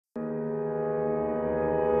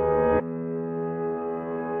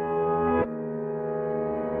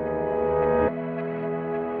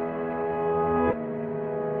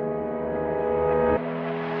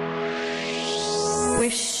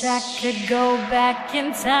I could go back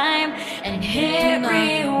in time and hit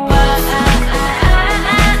rewind.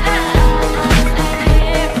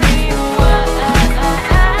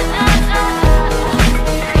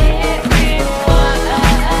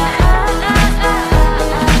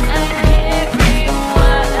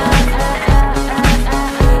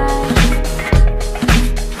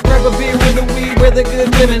 Grab a beer with a weed with the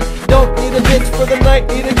good women. Don't need a bitch for the night,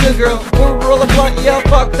 need a good girl. We'll roll a blunt, yeah,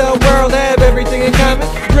 fuck the world. Have everything in common.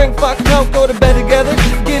 Drink, fuck, don't go to bed together.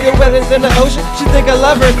 Get it wetter than the ocean. She think I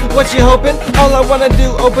love her, what she hoping? All I wanna do,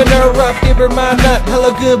 open her up, give her my nut.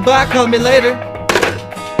 Hello, goodbye, call me later.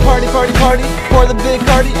 Party, party, party, pour the big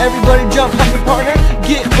party. Everybody jump, hop your partner.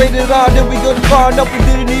 Get rated R, then we go too far. Nope, we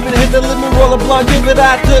didn't even hit the limit. Roll a blunt, give it,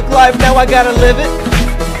 I took life, now I gotta live it.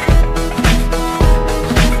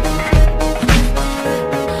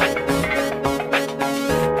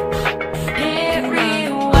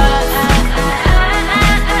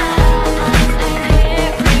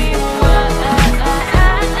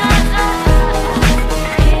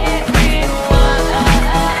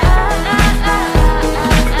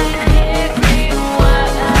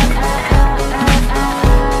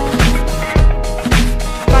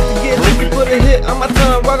 On my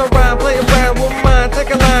tongue, walk around, play around with mine. Take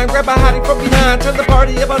a line, grab a hottie from behind. Turn the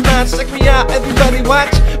party up on 9, check me out, everybody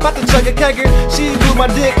watch. About to chug a kegger, she blew my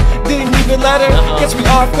dick, didn't even let her. Catch me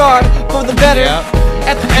off guard, for the better.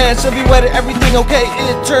 At the end, she'll be wetter, everything okay,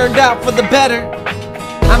 it turned out for the better.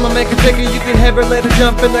 I'ma make a ticket, you can have her later.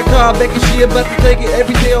 Jump in the car, baking she about to take it.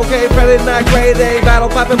 Everything okay, Friday night, grade A. Battle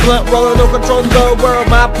popping, blunt rolling, no control the world,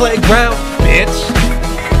 my playground, bitch.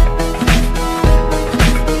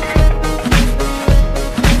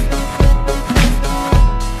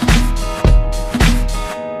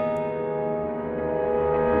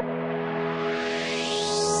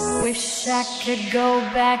 Wish I could go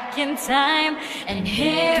back in time and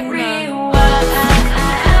hit rewind.